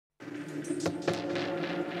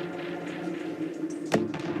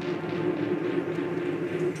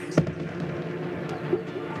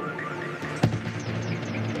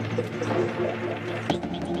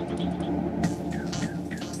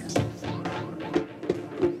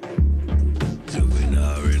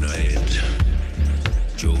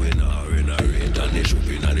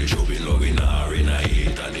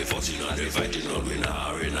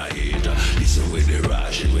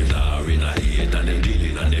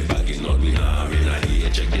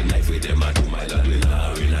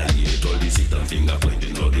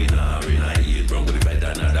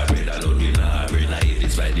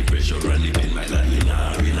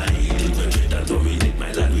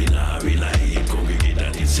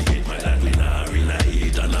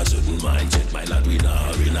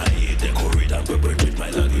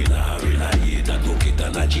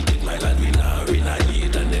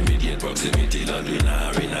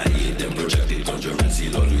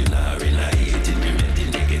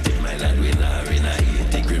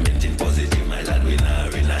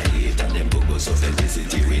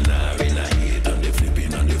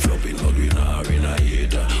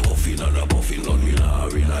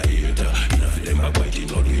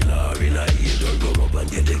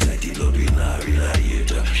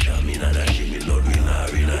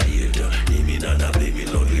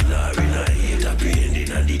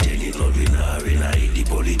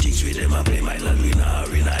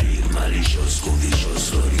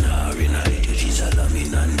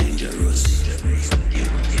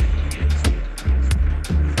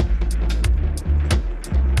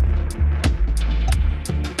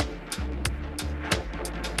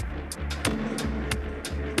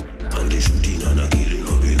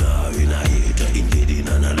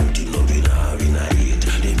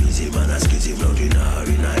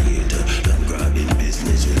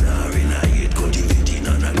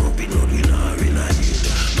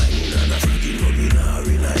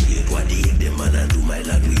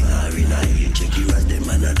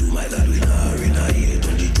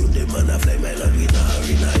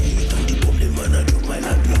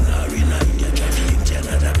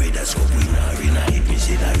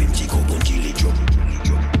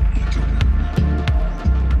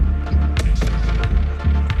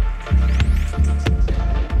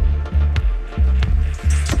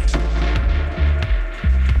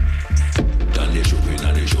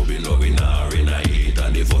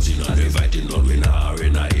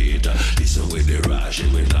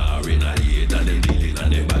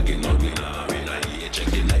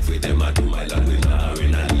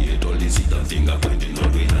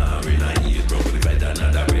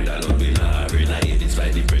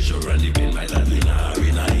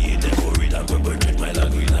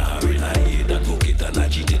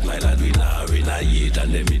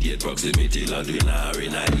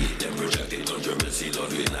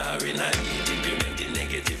not renegade. Incrementing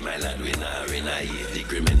negative, my lad, we not renegade.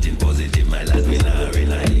 Decrementing positive, my lad, we not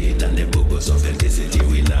renegade. And the bubbles of authenticity,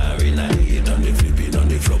 we not renegade. And the flipping and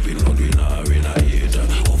the flopping, Lord, we not renegade.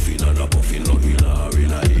 Huffing and a puffing, Lord, we not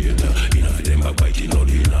renegade. Enough of them backbiting, Lord,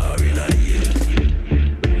 we not renegade.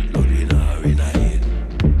 Lord, we not renegade.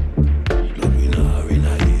 Lord, we not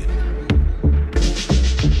renegade.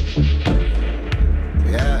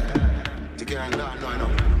 Yeah, you can't no.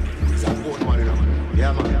 It's a good one, you know.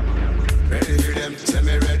 Yeah, man. Ready for them, say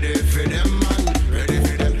me ready for them, man. Ready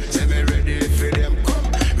for them, say me ready for them.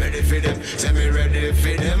 Come, ready for them, say me ready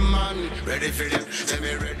for them, man. Ready for them, say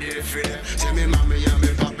me ready for them. Say me mommy and me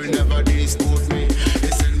papi never dispute me. They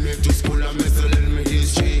send me to school and me still learn me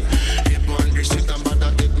history. Hip on the shit and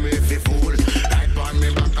bother take me for fool. Right on me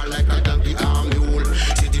back like a donkey arm mule.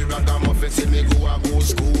 See the ragamuffin, see me go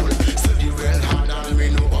school. Study well hard and me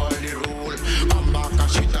know all the rule. Come back and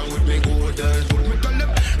shit and with me go there.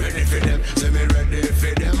 Ready for them, say me ready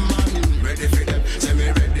for them, man. Ready for them, say me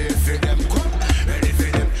ready for them. Come, ready for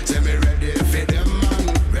them, say me ready for them, man.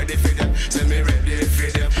 Ready for them, say me ready for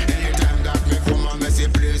them. Anytime that me come and me say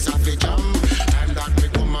place I fi jam. Time that me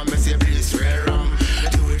come and me say place where I'm.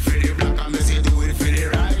 Do it for the black and me say do it for the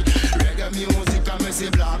right. Reggae music and me say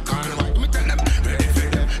black and white. Me tell them, ready for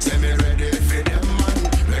them, say me ready for them, man.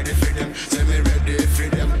 Ready for them, say me ready for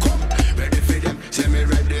them. Come, ready for them, say me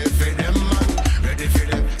ready for them, man. Ready for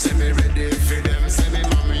them. Say me ready for them. Say me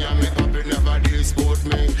mommy and me papi never dispute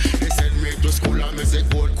me. They send me to school and me say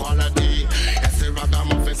good quality. Yes, the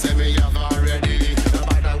ragamuffin say me have already. No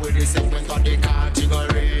matter with the segment of the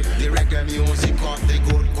category. The reggae music of the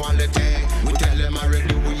good quality. We tell them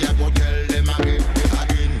already, we are go tell them again.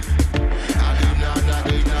 Again and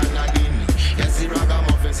again and again. Yes, the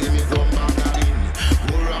ragamuffin say me come back again.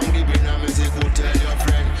 Go round the bin and me say go tell your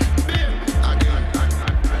friend.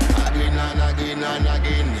 Again and again and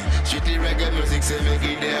again. Shitty reggae music say me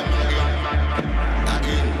give them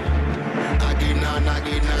again. Again and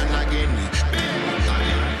again and again.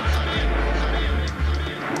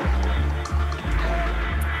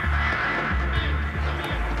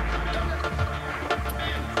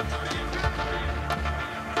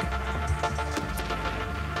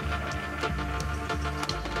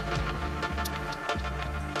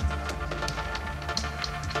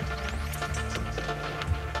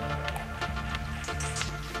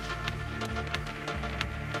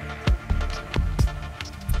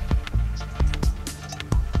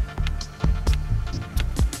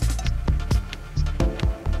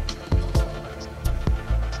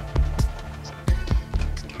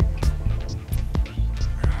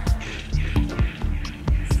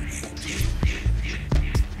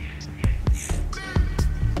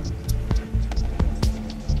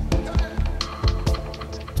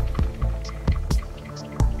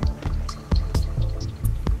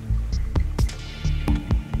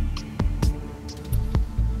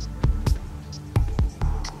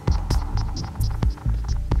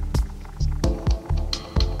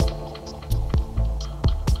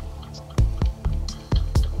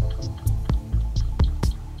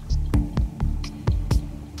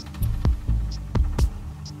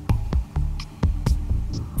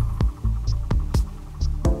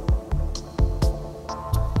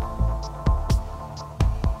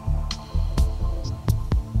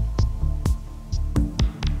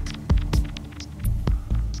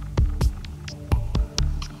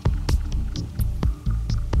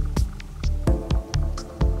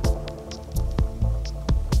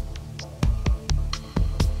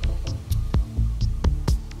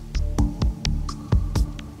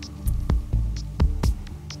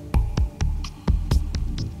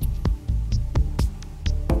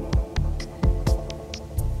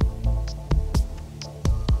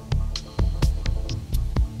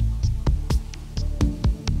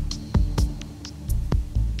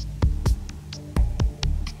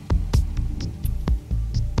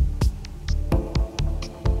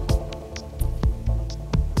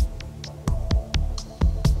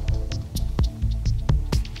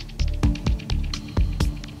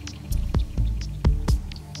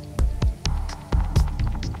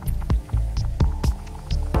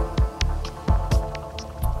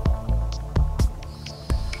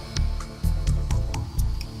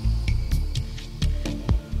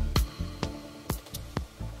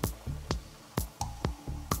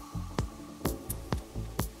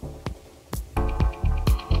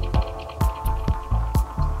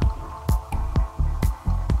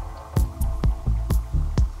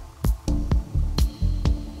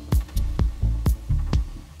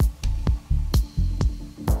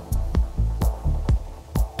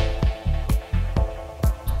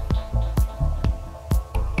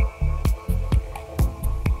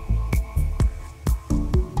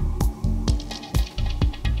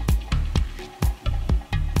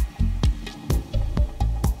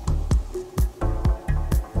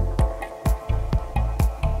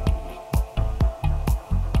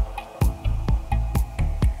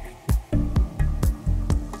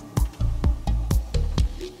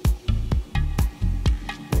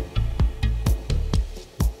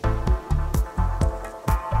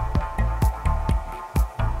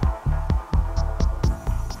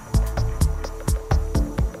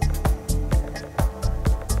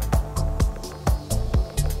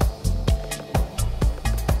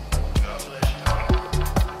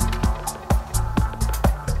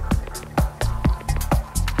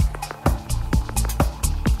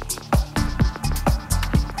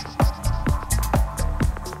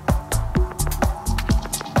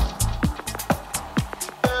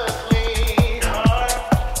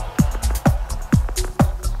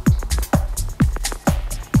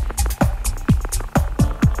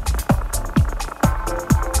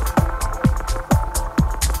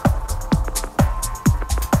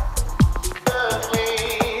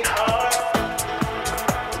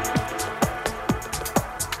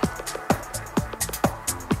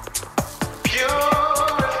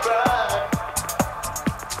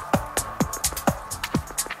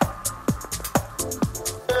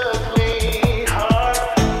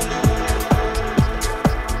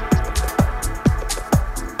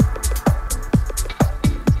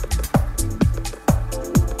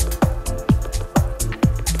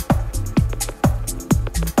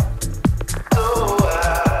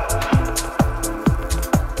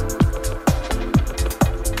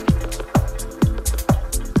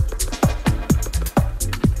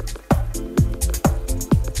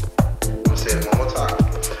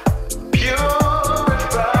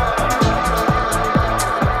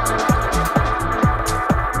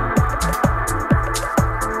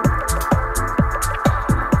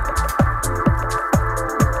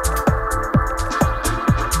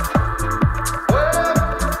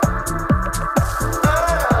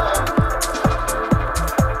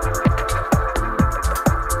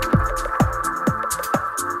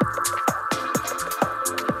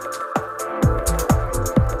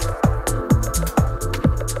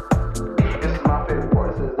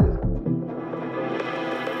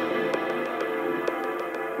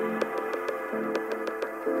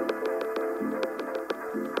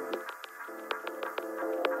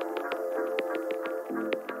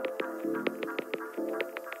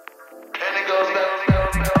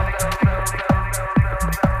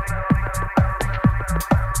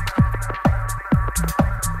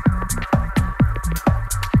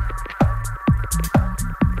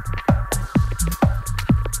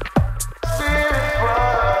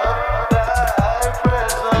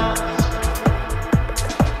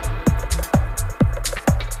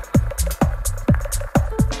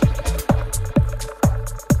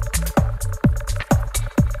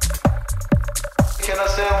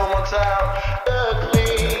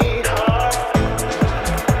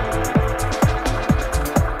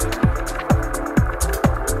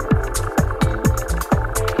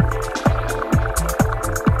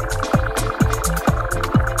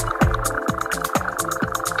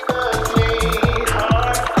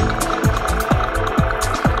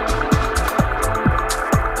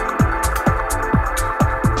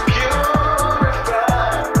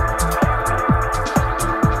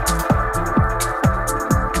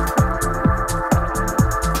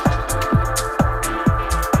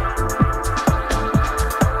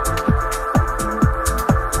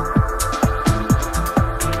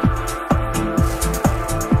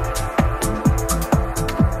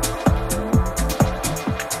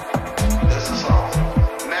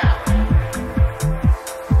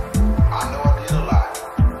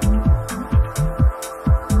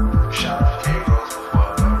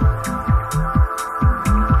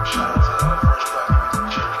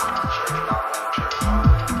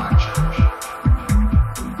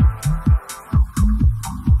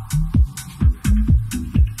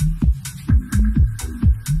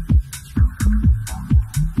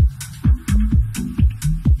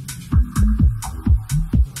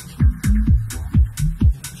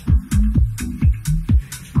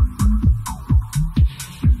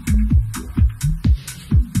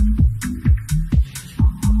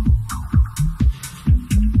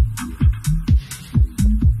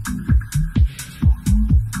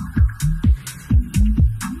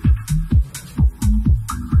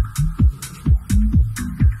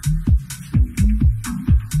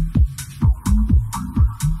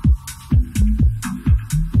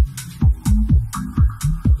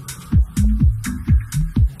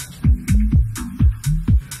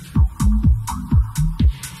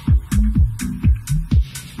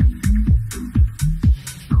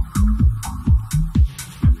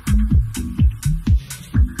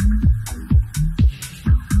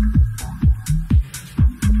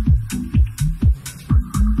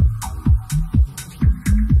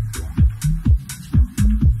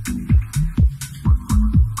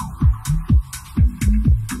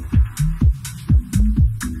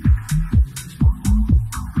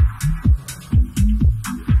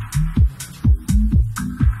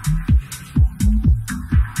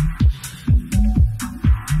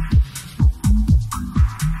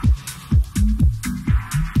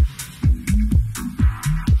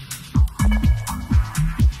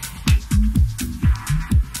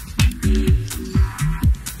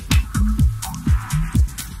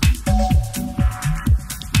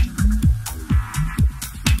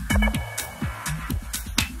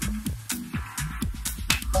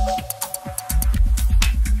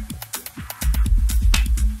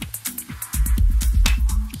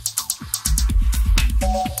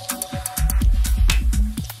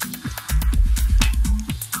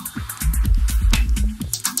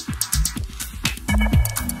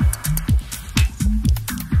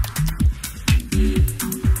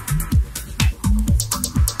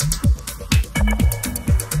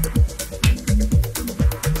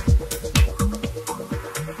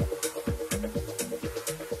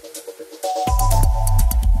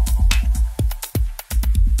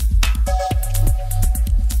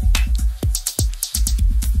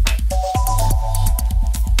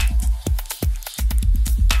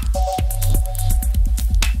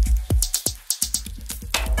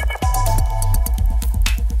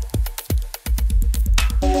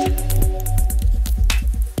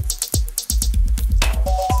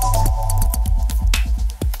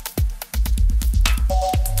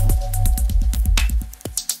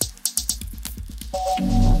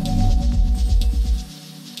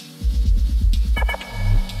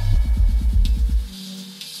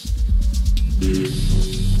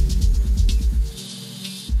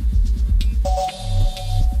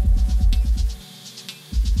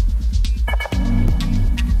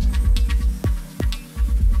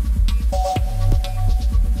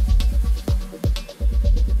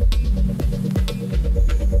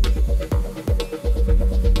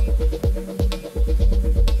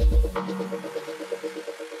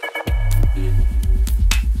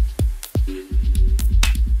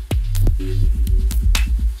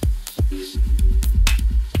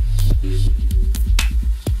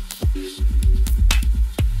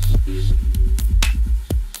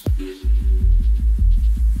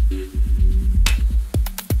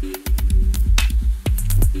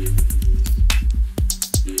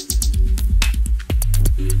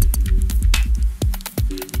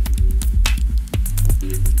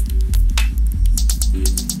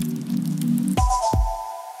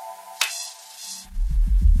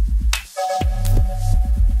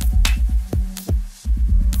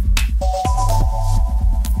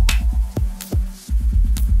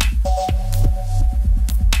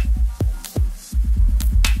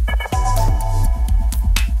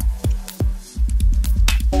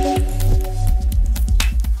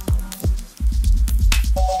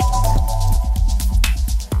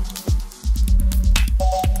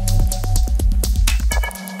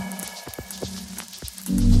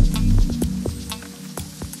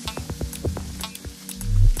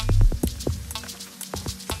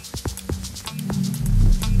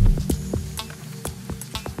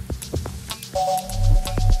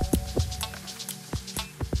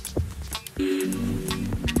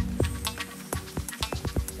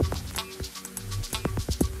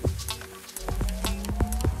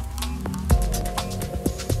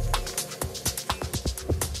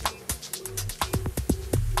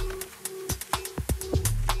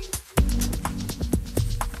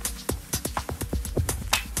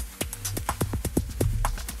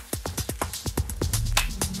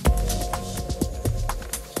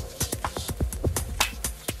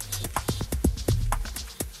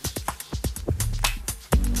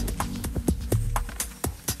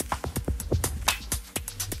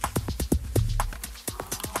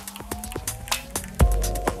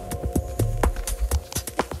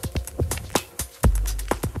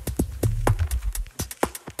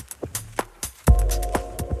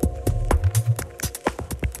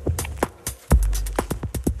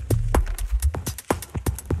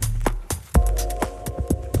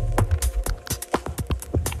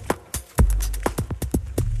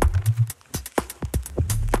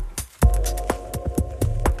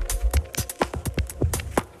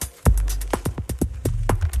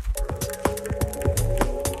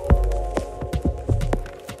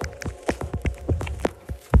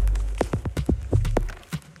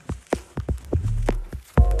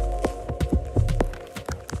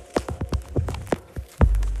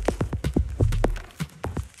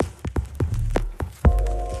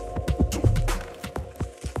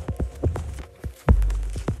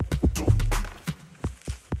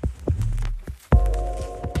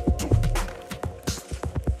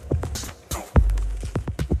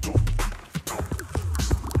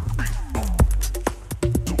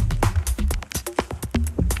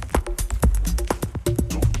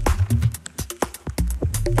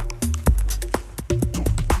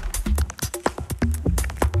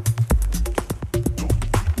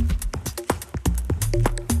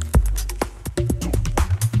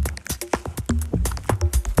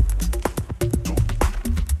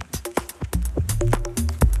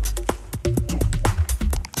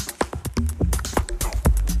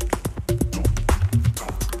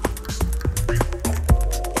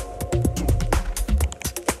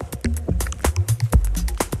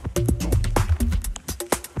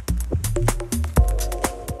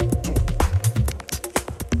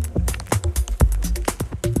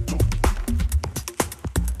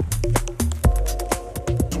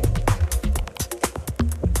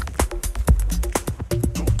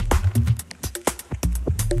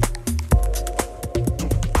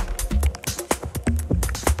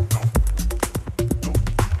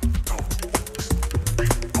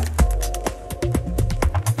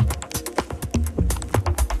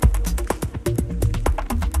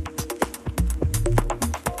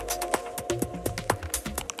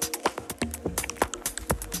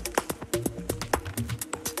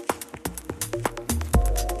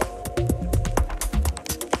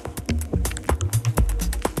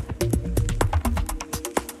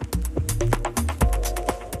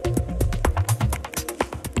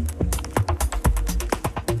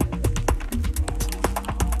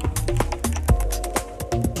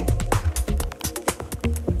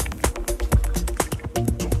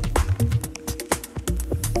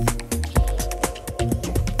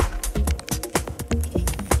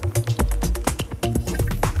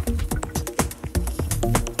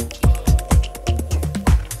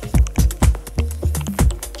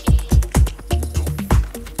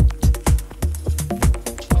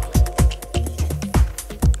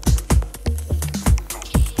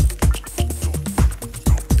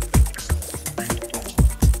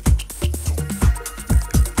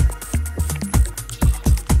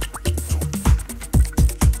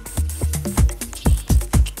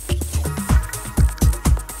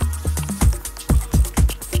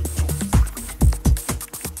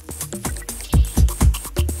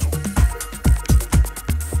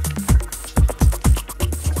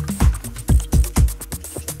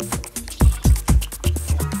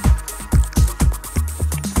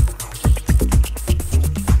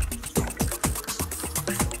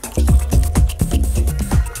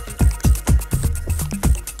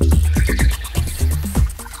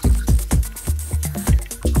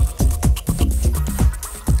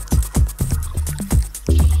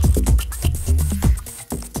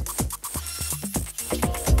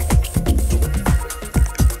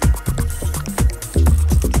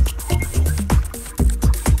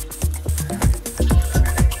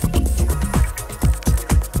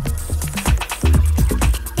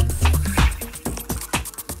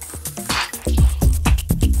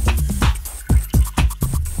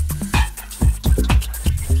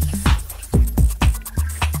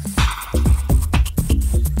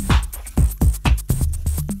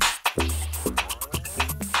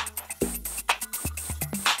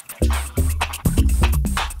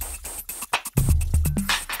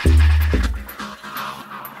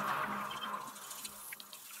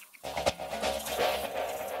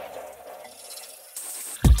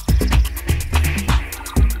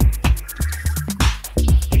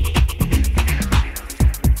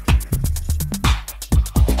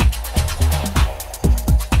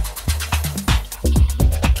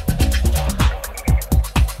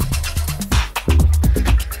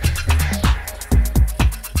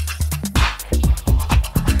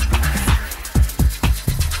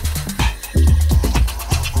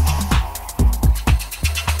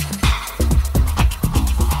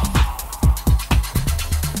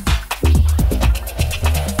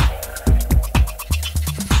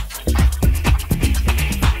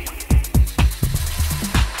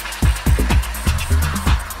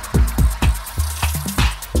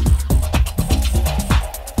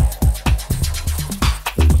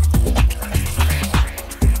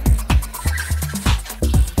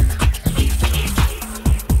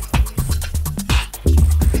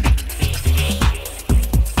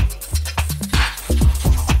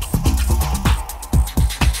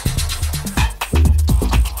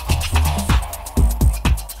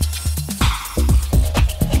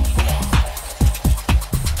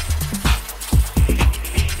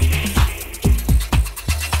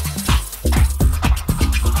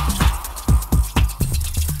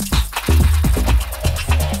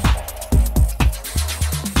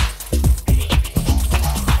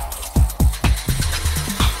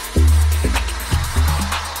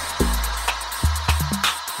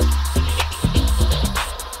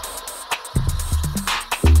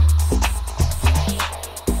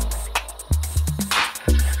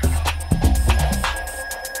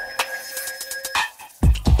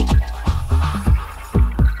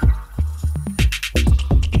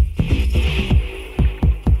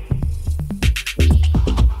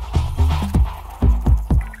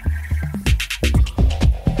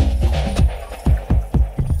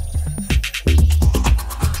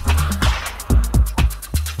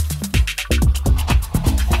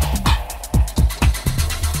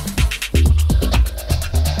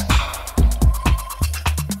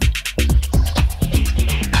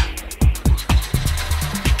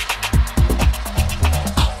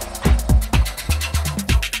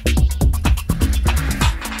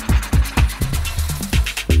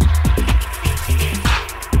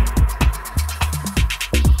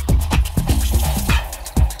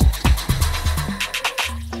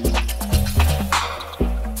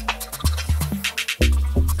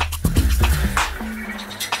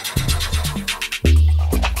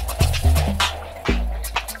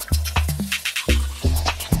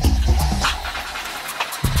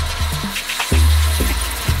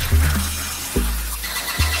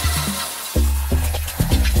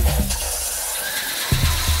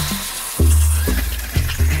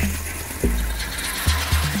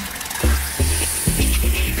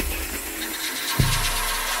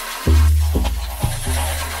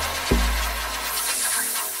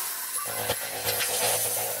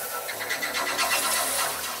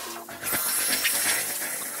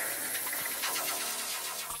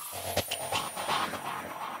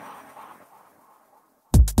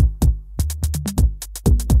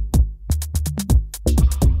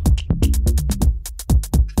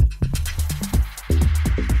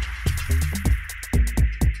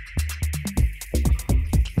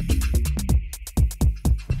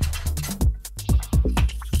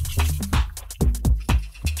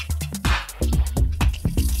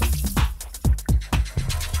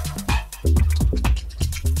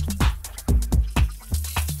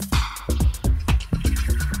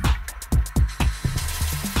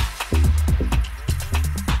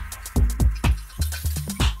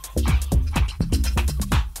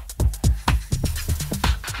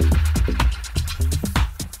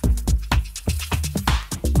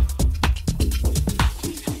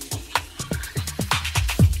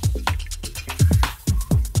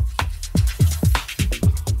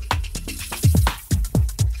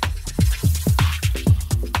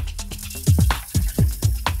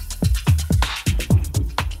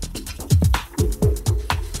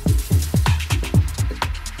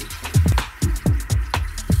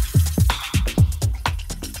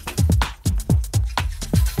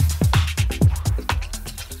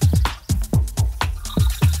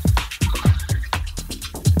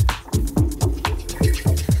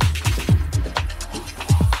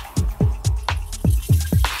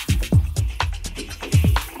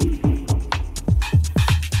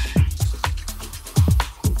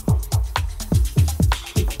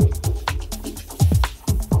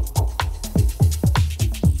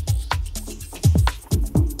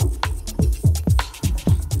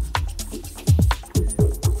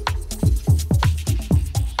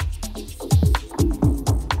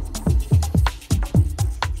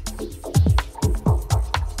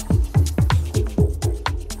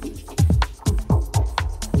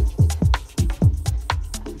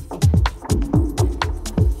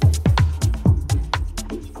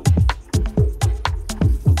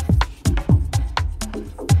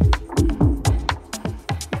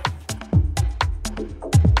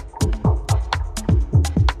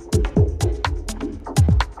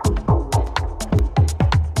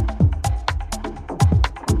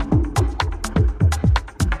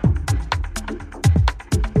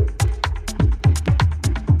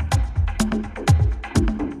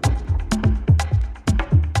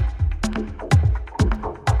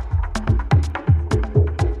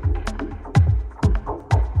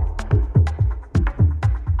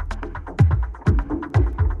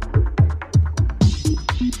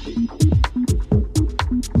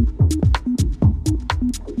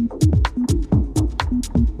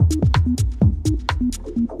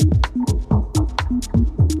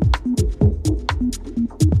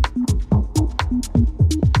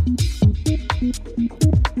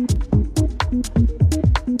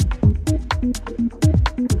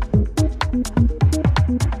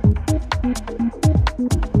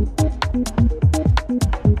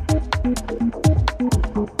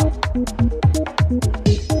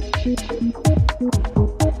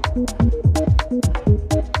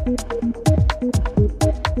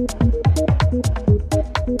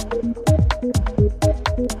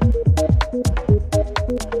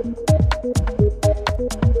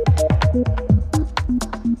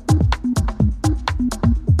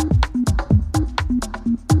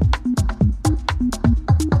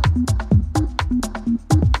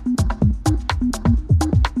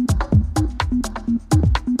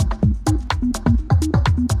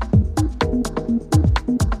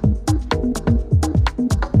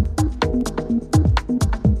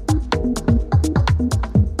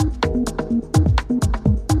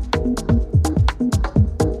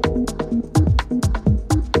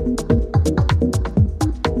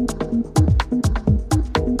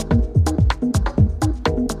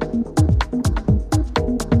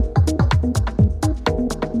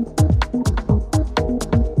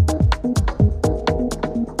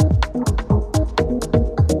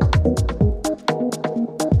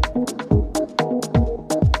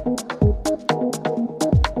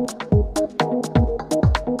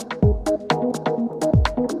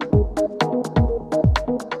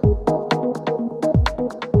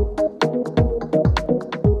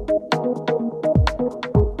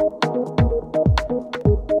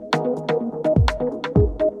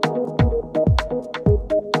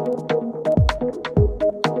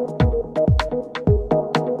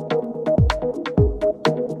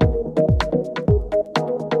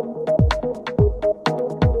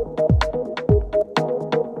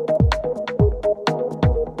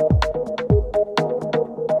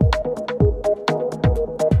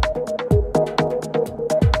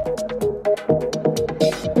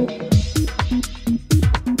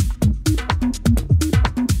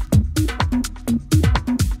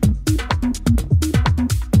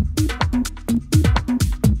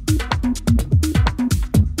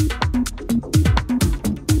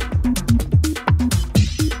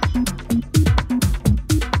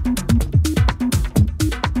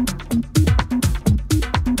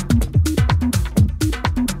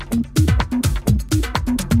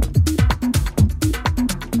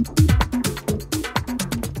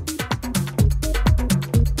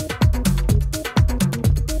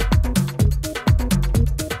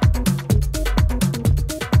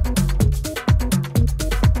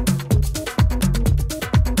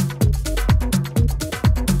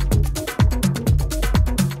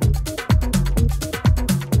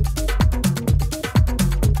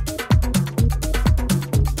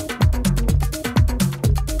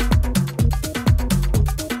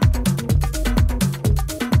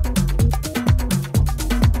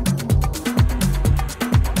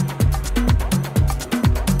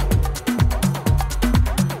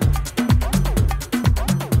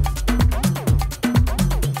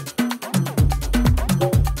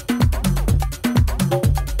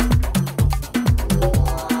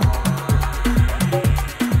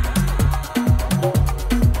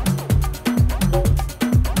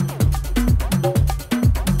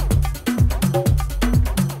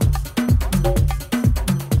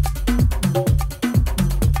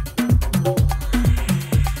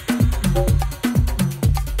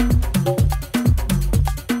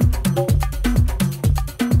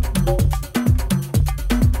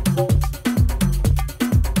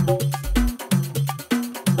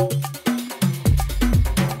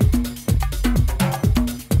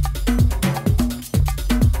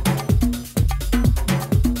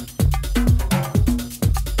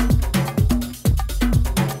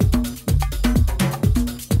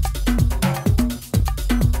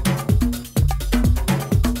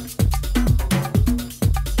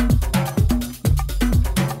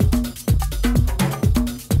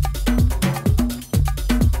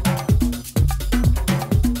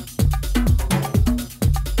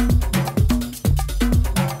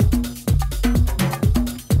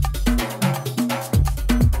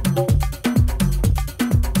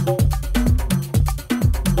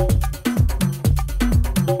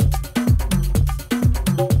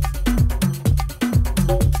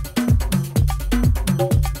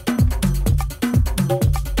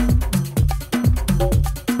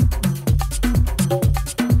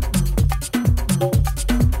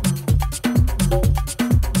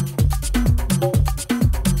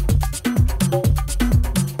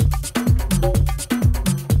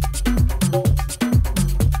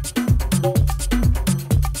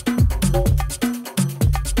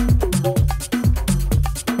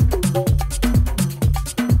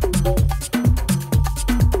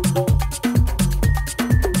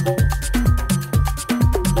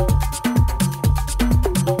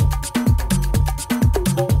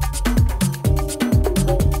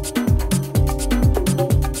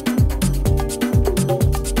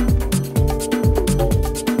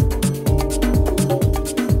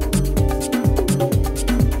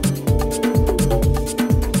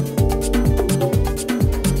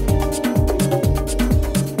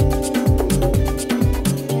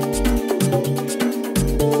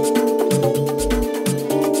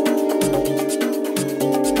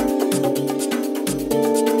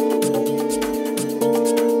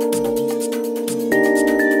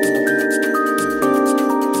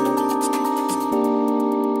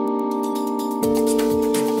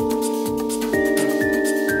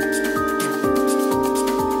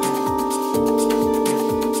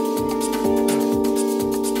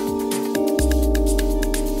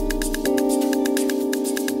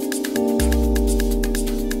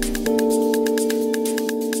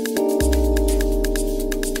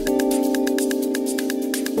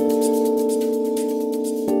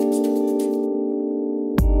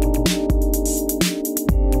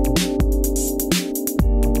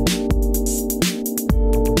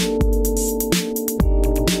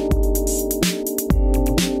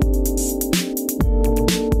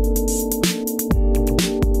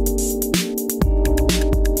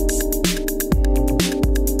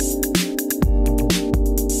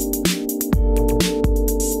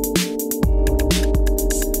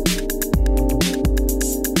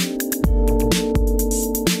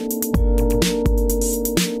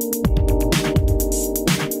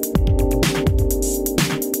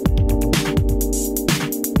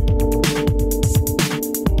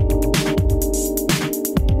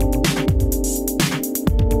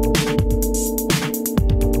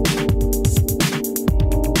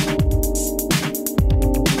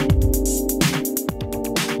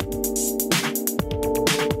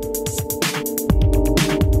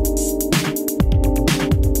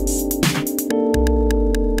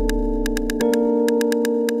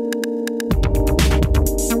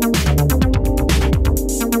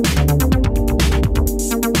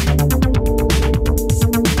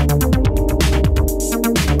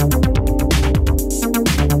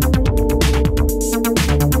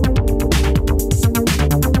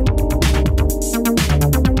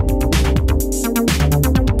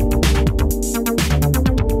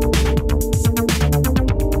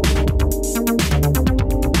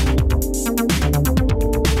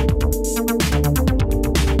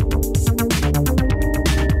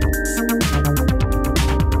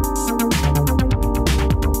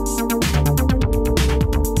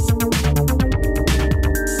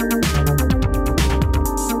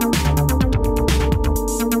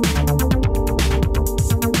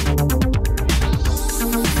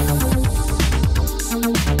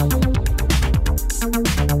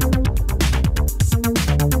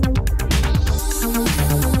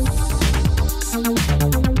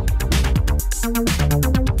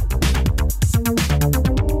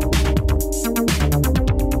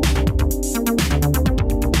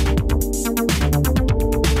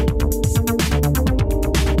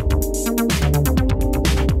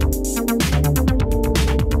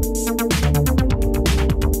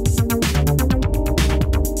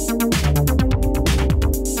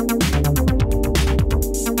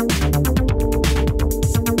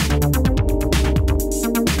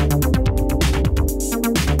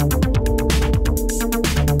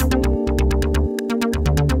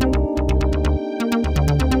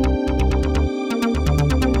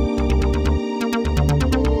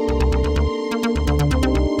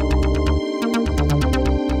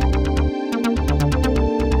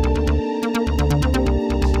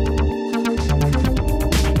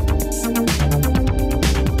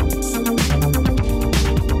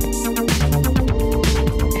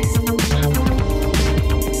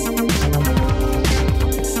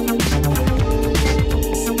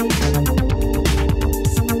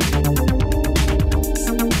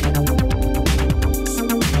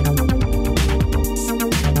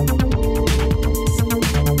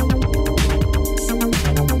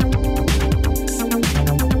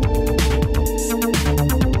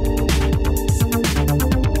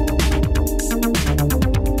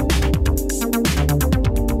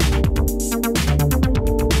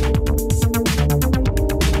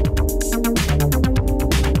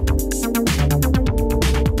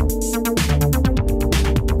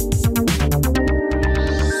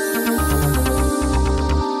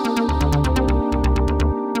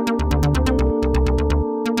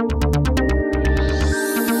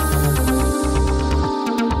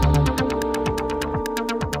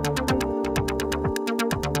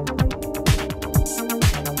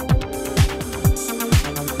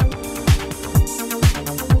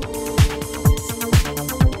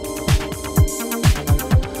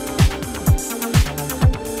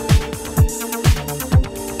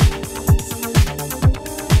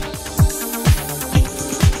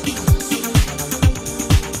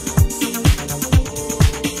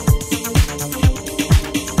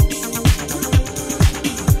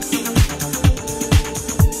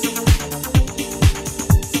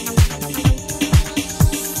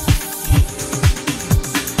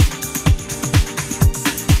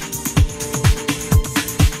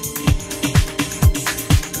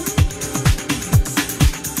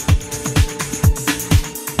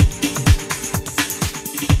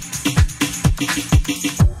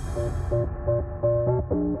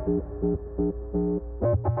 Here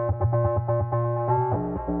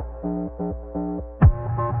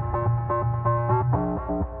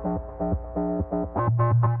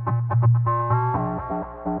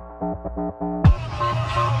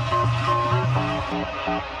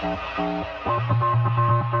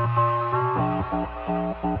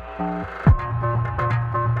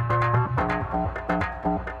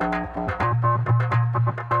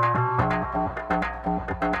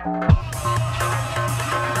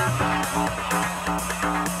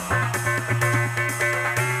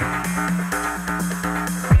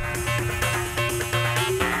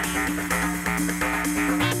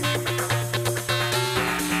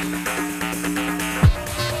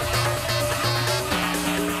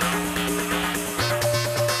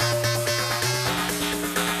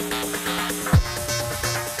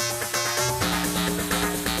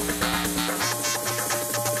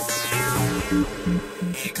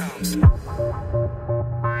comes.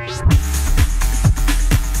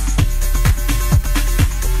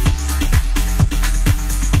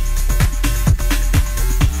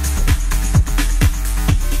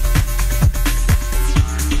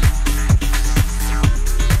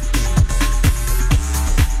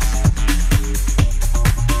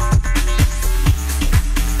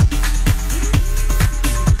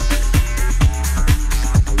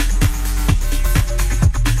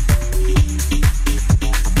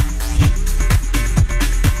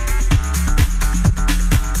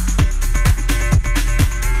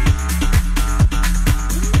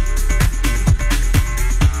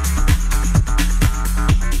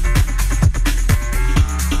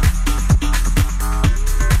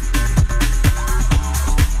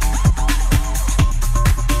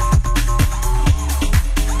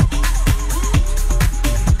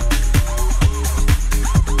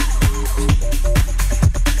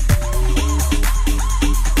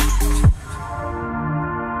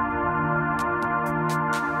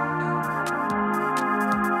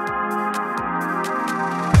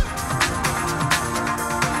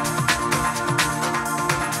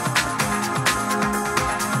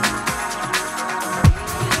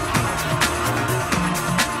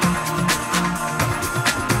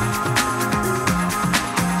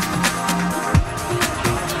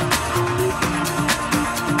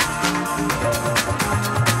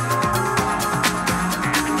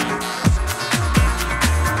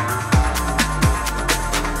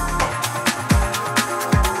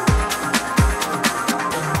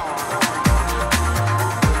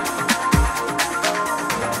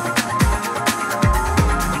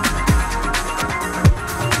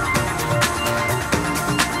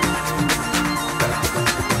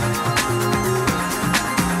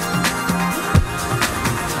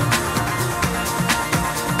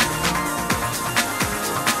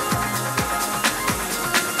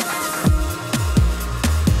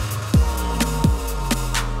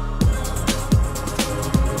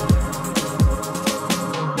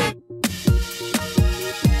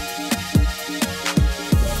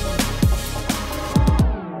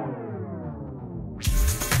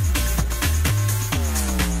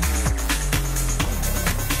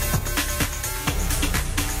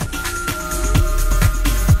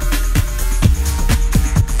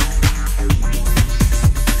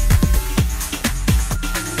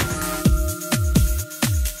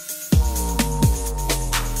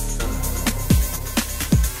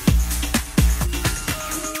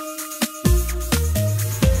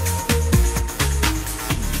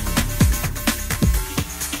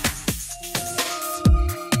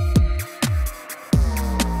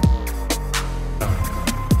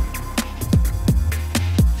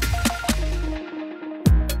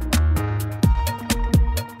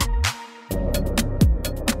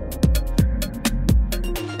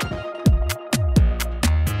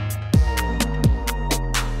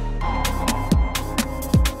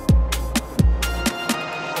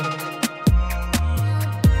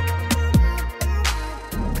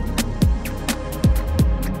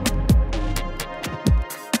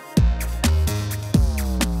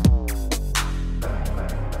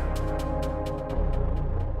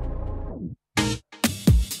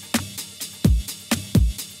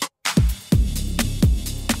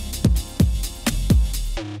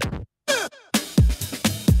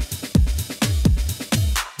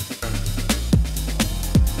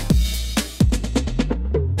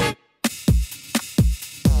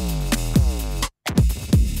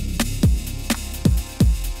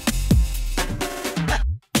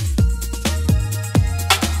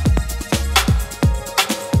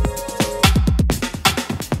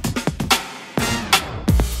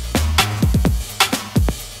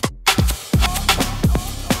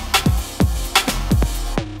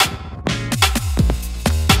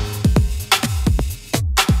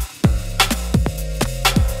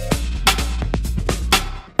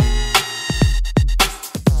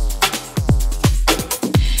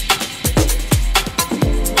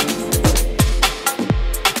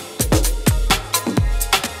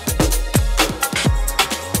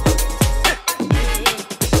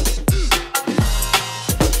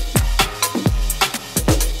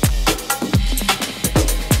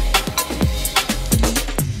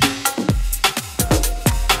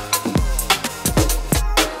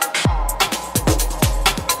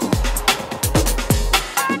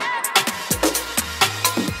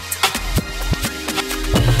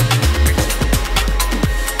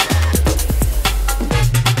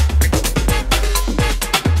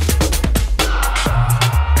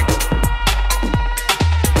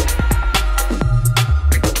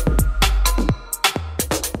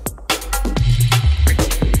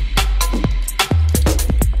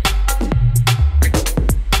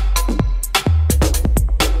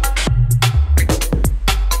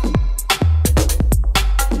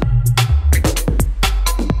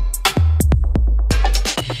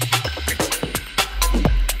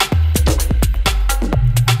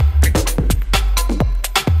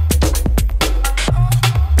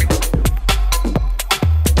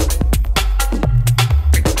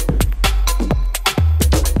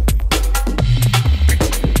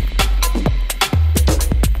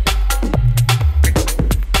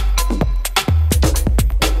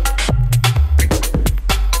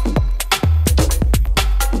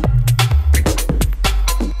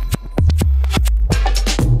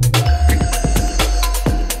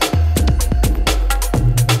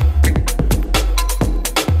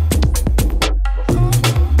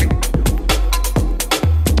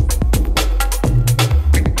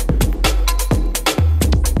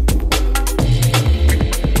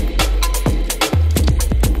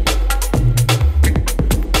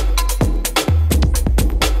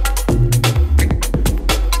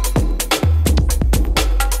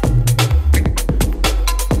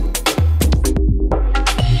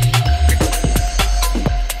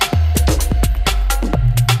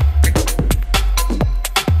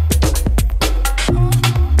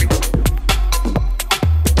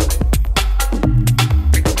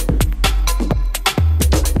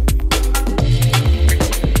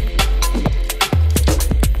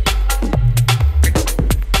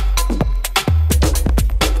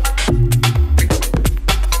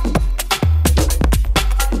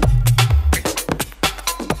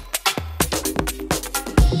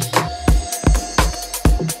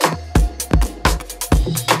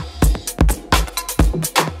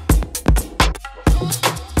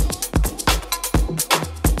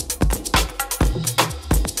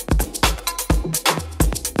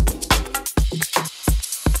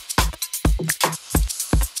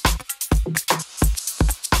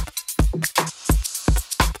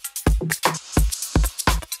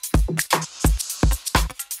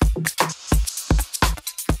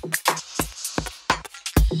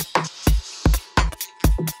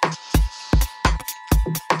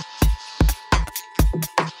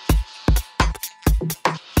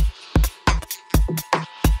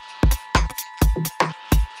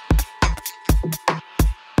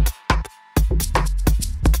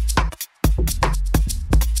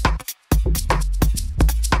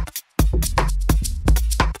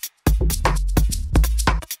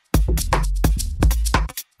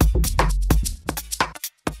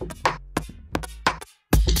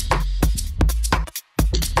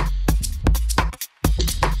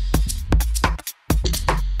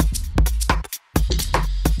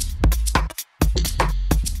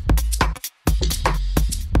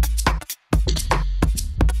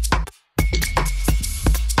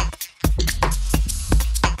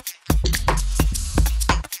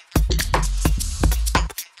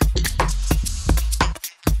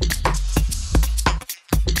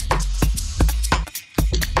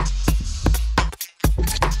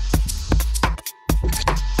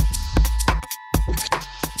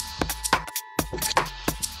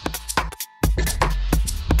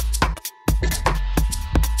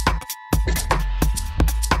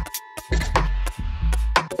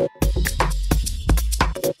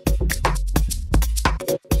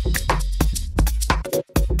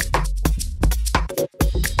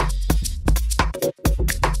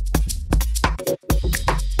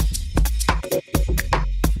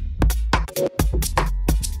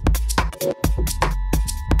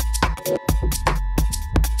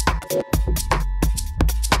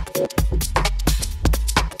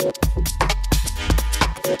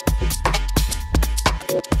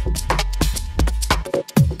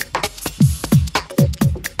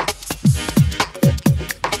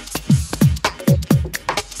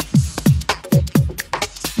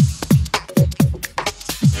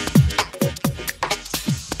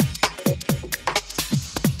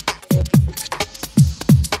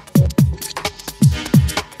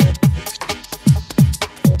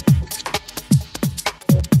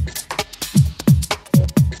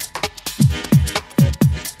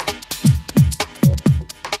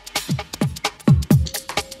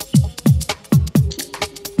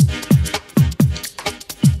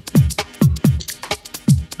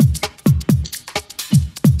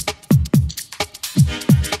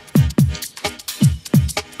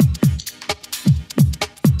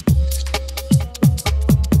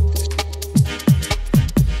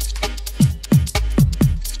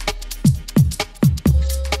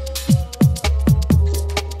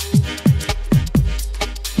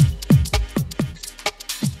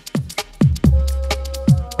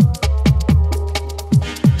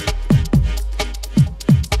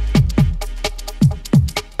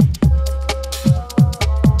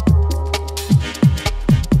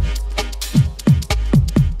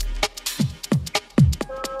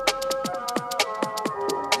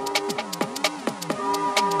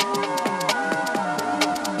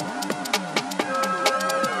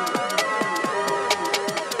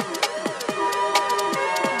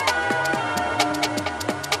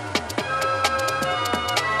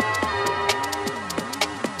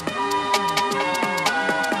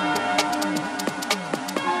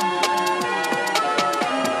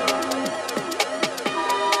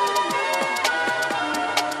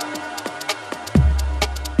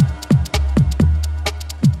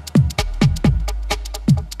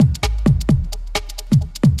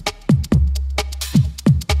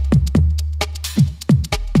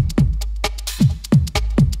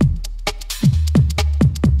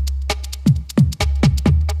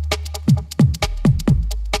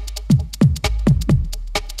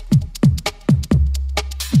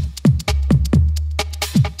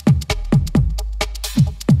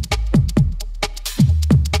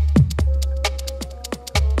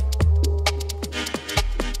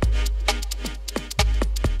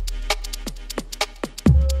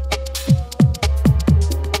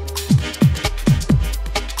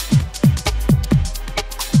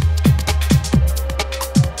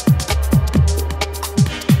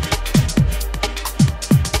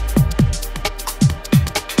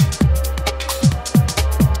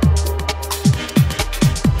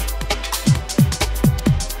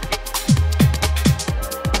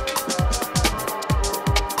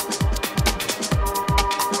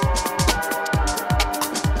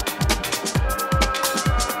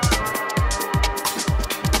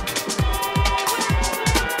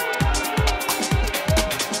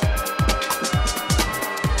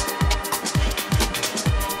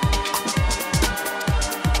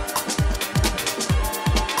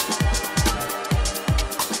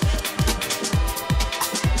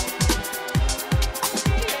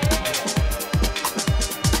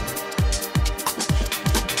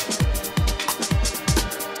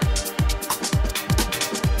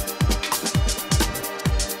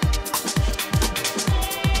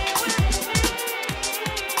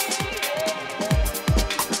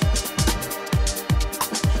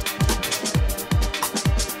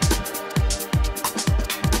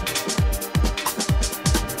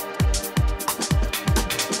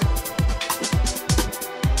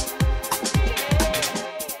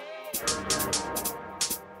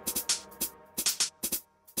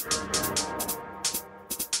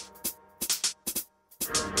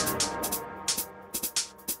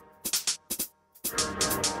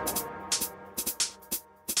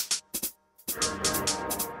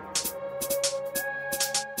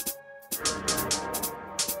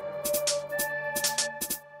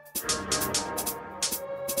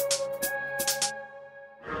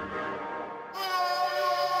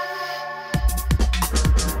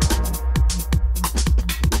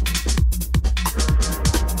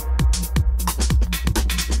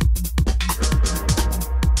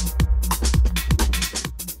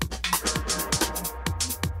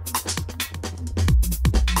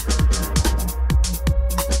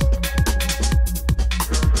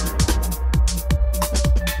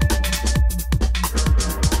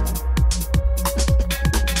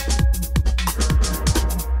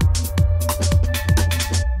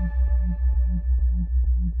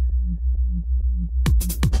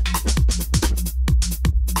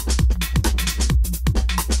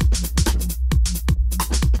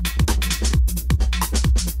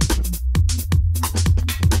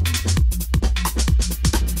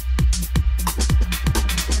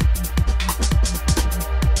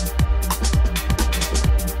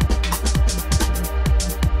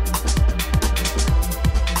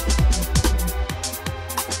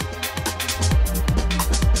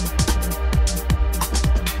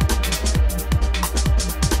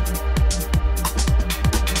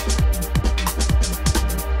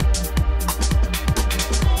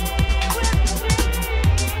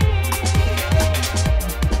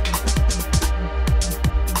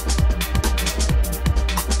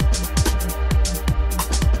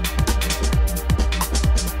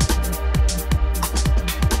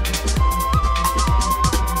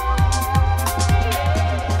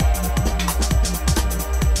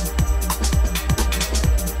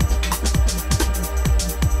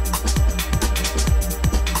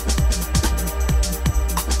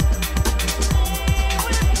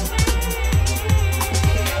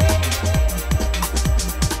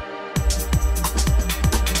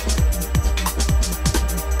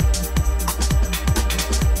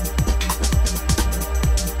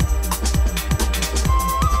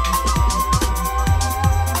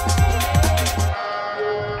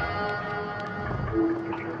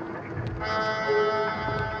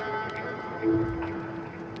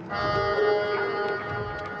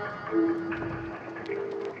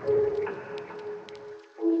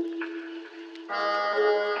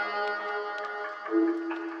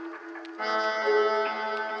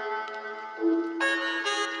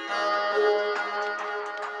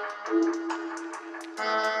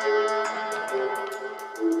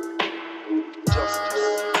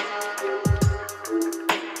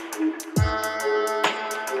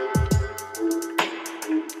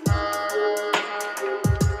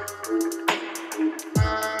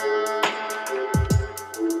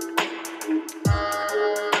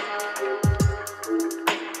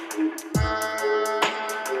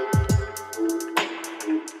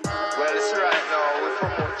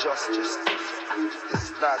 justice.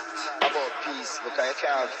 It's not about peace, because you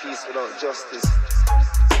can't have peace without justice.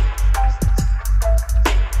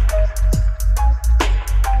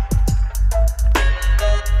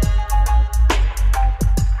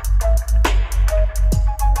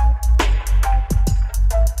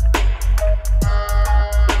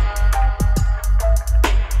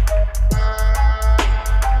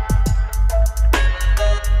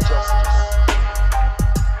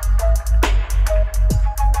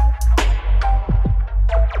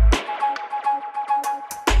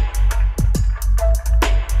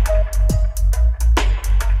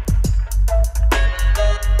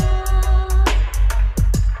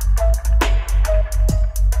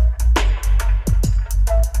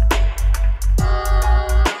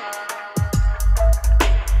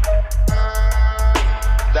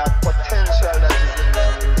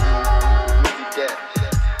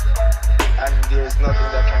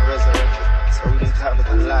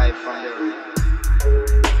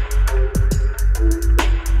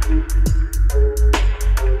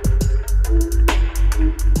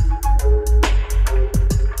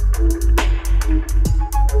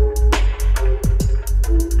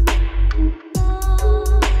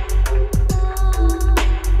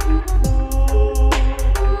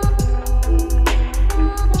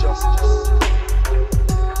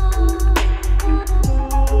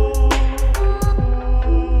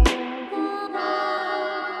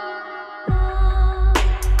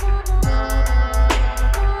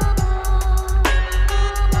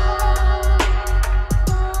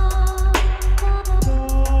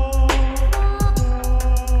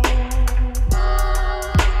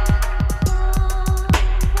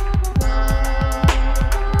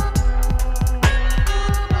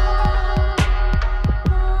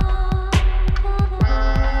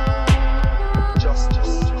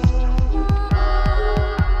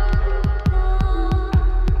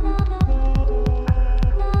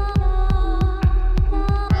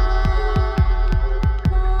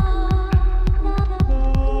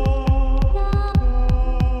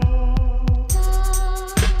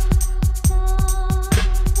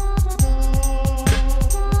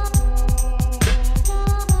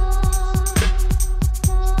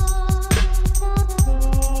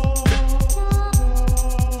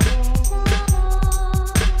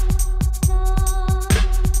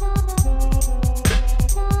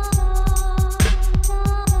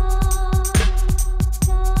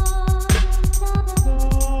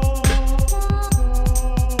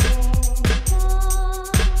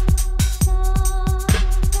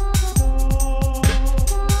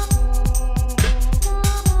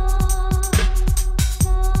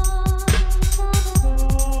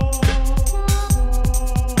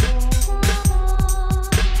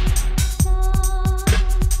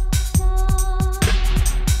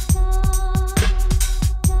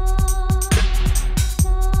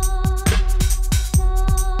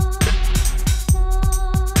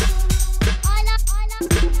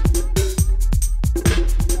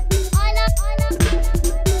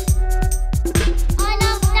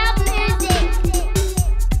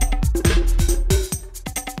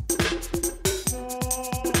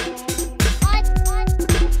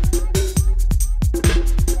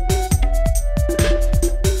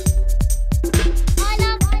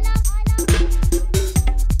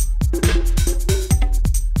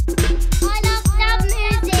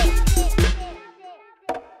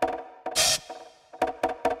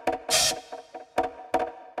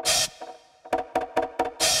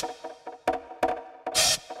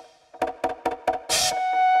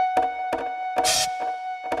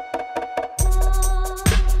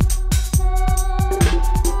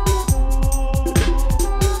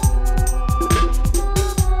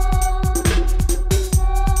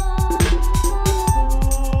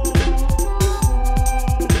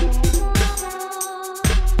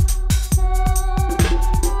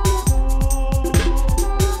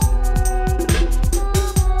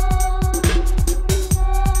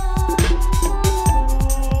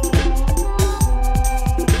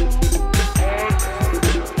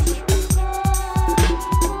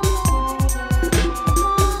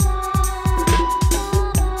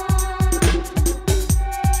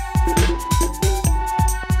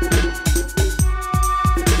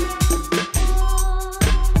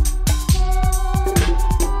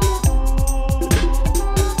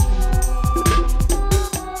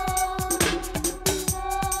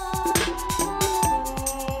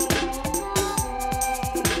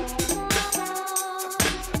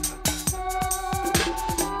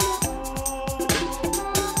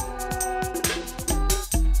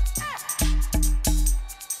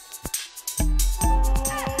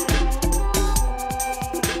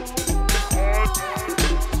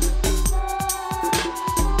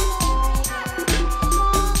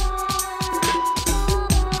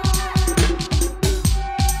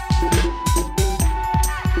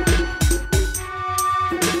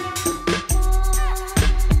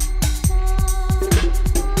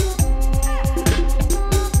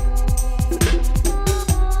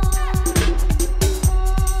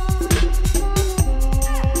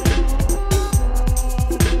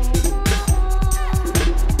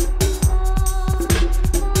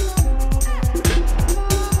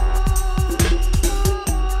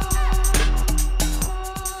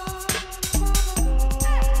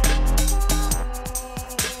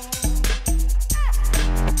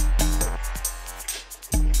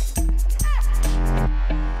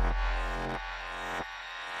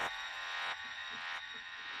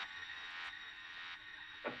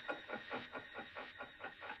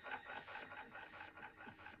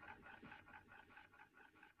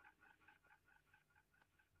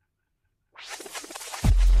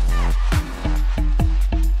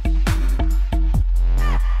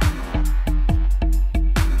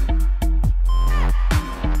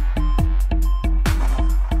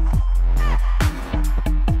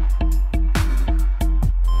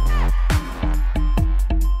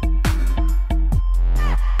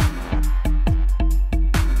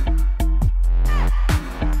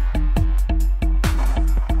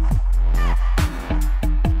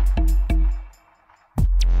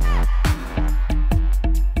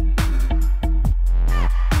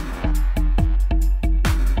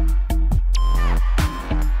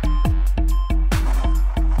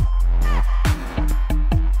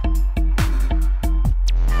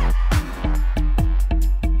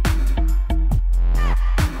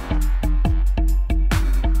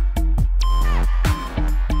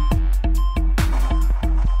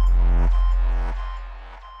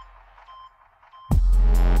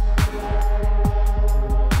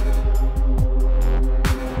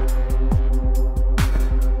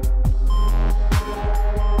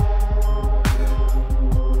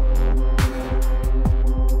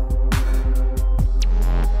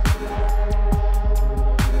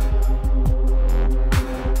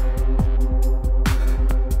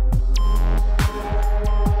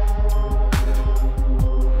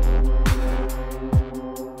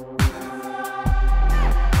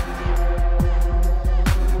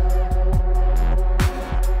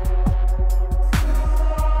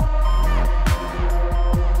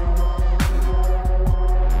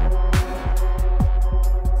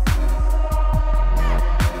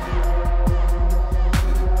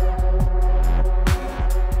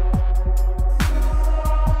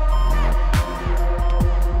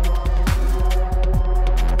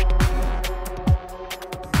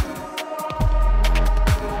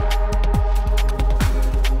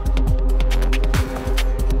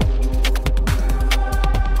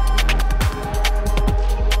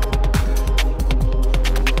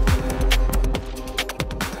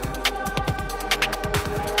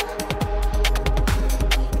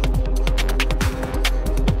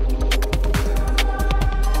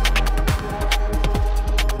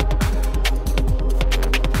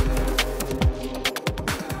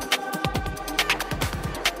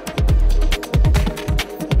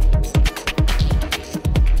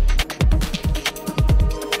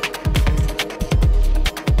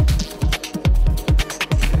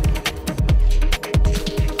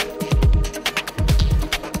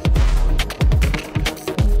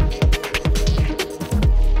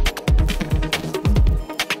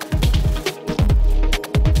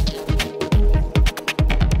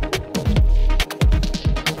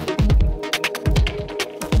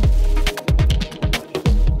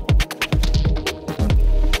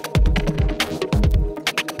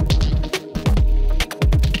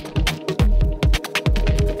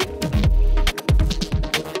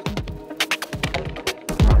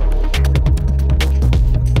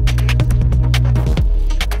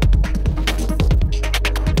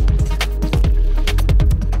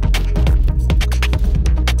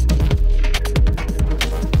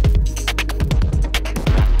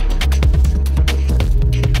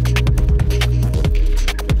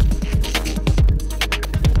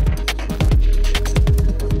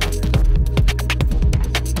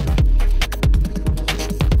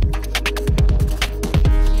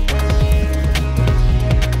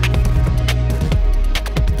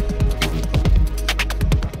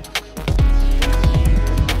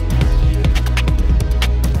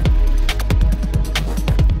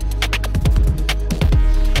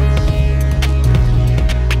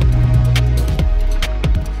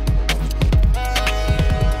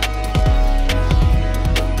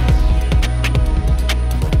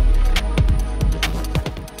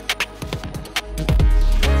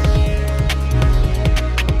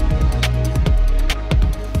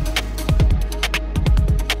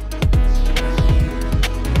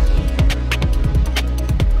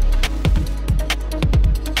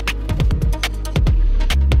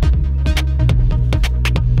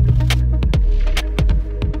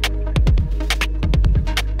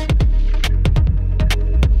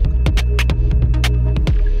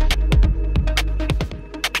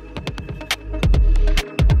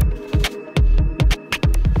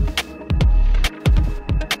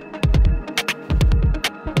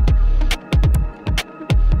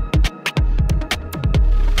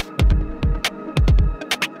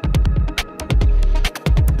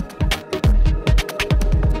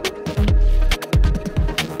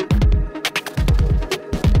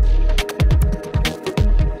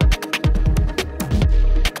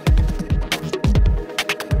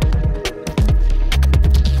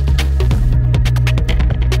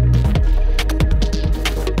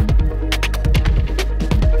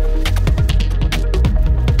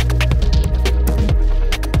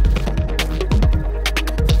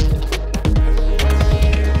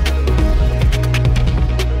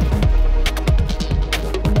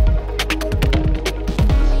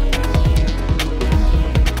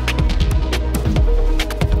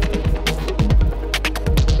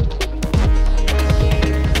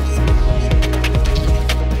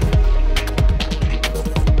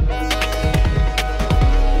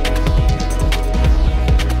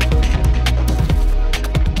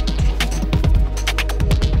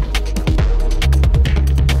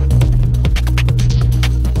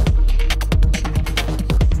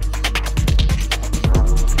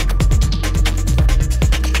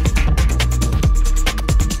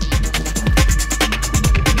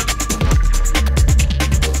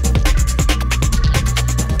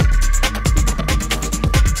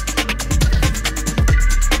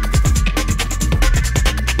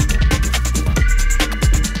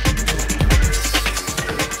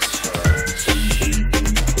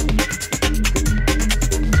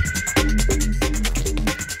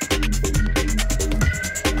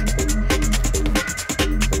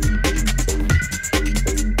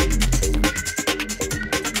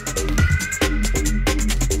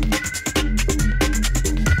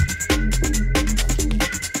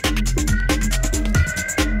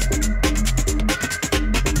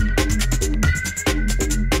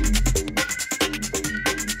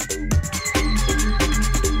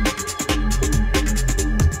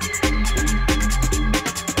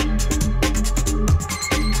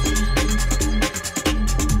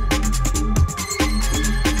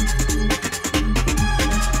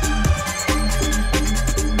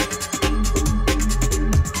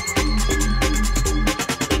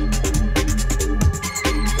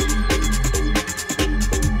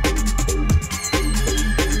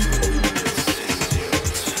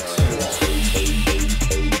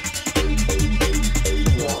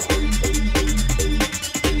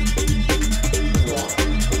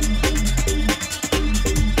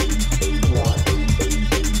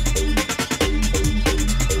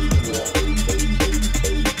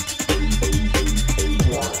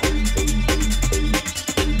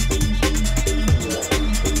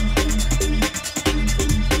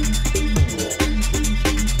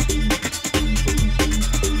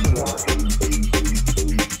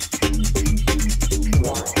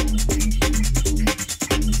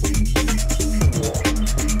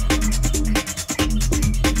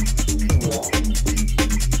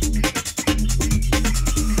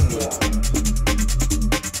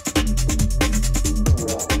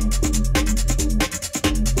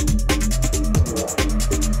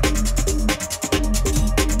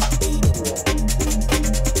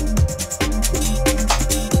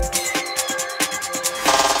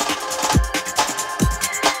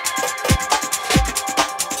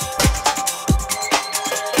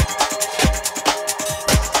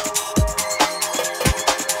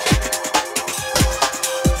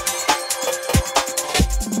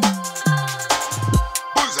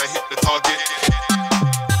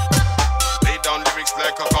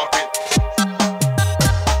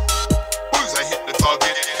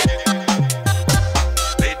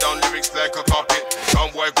 like a carpet.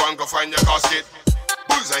 Some boy go and go find your casket.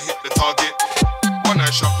 Bullseye hit the target. One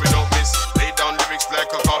eye shot we don't miss. Lay down lyrics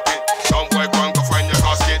like a carpet. Some boy go and go find your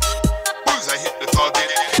casket. Bullseye hit the target.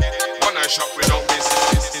 One eye shot we don't miss.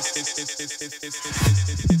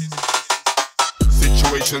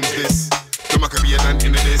 Situations this. Them I can be a land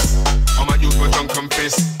into this. I might use my drunken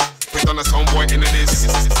fist. Put on a soundboy into this.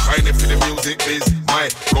 Trying to feel the music biz. My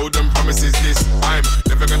golden promise is this. I'm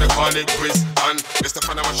never gonna call it quiz. And it's the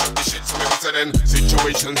fun I shot this shit. So maybe to then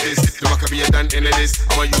situations this. Them I can be a dan into this.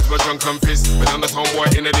 I might use my drunken fist. Put on a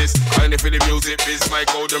soundboy into this. Trying to feel the music biz. My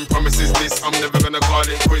golden promise is this. I'm never gonna call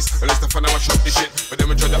it quiz. Unless the fun I shot this shit. But then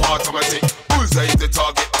we try the automatic. Bullseye hit the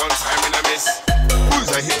target. One time in a miss.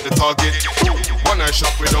 Bullseye hit the target. One eye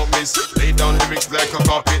shot we don't miss. Lay down lyrics like a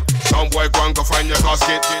carpet. Soundboy go and go find your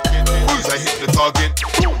casket. Bullseye hit the target.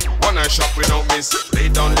 One eye shot we don't miss. Lay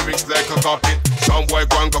down lyrics like a carpet. Soundboy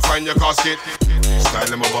go and go find your casket. Style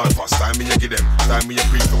them a ball fast, style me you give them. Style me you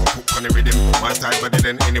brief, I put on the rhythm. My style better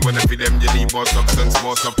than anyone that feed them. You need more substance,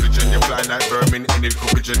 more suppletion. You fly like vermin in the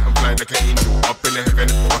pigeon. I'm flying like an angel up in the heaven.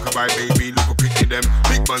 Walk a by baby, look up at them.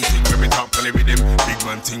 Big man thing when me talk on the rhythm. Big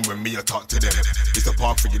man thing when me I talk to them. It's a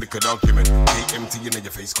park for you little document. Take empty in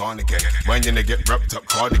your face gone again. Mind you get wrapped up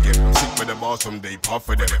cardigan. Sick with the bars someday, part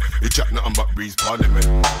for them. You chat nothing but breeze parliament.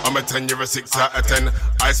 I'm a 10, you're a 6 out of 10.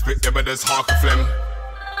 I spit them but there's half a phlegm.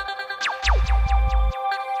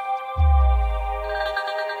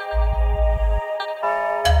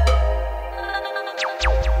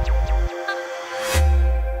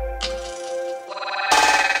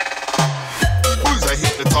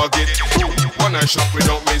 Target. One eye shot we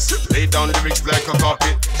don't miss. Lay down lyrics like a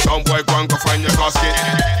carpet. Soundboy go and go find your casket.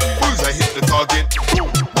 Bullseye hit the target.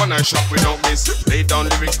 One eye shot we don't miss. Lay down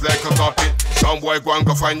lyrics like a carpet. Soundboy go and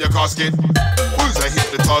go find your casket. Bullseye hit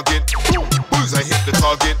the target. Bullseye hit the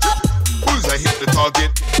target. Bullseye hit the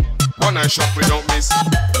target. One eye shot we don't miss.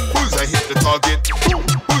 Bullseye hit the target.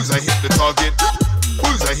 Bullseye hit the target.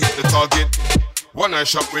 Bullseye hit the target. One eye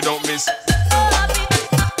shot we don't miss.